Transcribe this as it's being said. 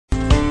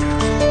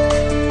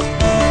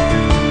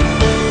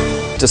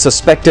that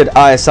suspected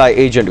ISI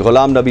agent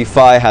Ghulam Nabi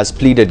Fai has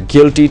pleaded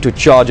guilty to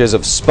charges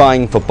of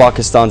spying for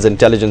Pakistan's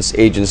intelligence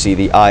agency,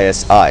 the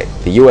ISI.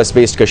 The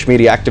US-based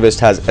Kashmiri activist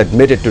has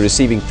admitted to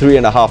receiving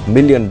 $3.5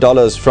 million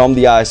from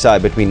the ISI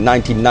between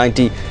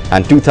 1990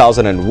 and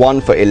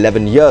 2001 for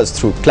 11 years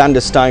through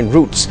clandestine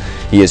routes.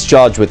 He is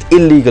charged with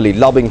illegally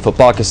lobbying for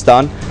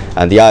Pakistan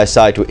and the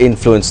ISI to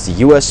influence the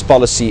US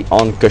policy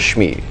on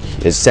Kashmir.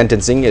 His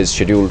sentencing is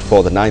scheduled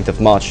for the 9th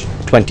of March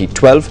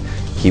 2012.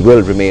 He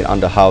will remain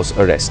under house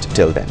arrest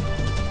till then.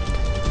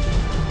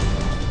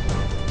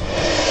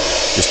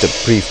 Just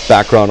a brief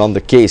background on the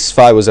case.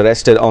 Fai was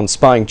arrested on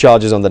spying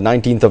charges on the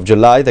 19th of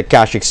July. The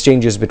cash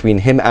exchanges between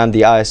him and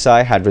the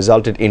ISI had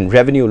resulted in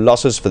revenue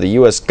losses for the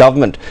US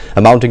government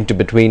amounting to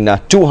between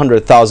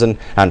 $200,000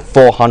 and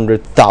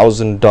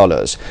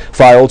 $400,000.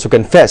 Fai also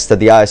confessed that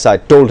the ISI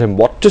told him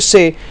what to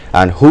say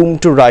and whom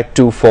to write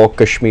to for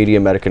Kashmiri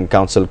American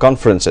Council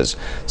conferences.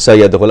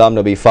 Syed Ghulam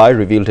Nabi Fai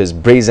revealed his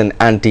brazen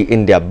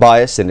anti-India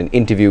bias in an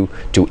interview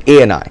to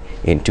ANI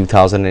in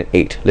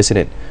 2008. Listen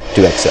in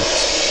to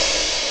excerpts.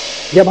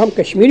 जब हम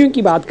कश्मीरियों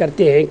की बात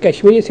करते हैं,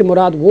 कश्मीरी से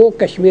मुराद वो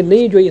कश्मीर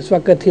नहीं जो इस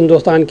वक्त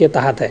हिंदुस्तान के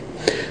तहत है,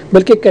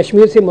 बल्कि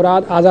कश्मीर से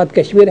मुराद आज़ाद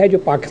कश्मीर है जो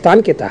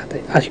पाकिस्तान के तहत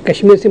है।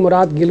 कश्मीर से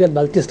मुराद गिलगित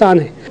बल्तिस्तान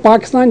है।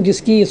 पाकिस्तान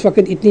जिसकी इस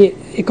वक्त इतनी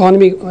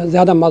इकॉनमी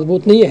ज़्यादा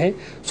मजबूत नहीं है,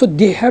 सो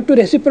दे हैव टू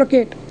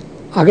रेसिप्रोकेट।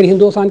 अगर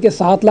हिंदुस्तान के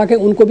 7 लाख हैं,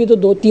 उनको भी तो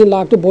 2-3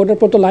 लाख तो बॉर्डर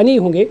पर तो लाने ही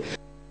होंगे।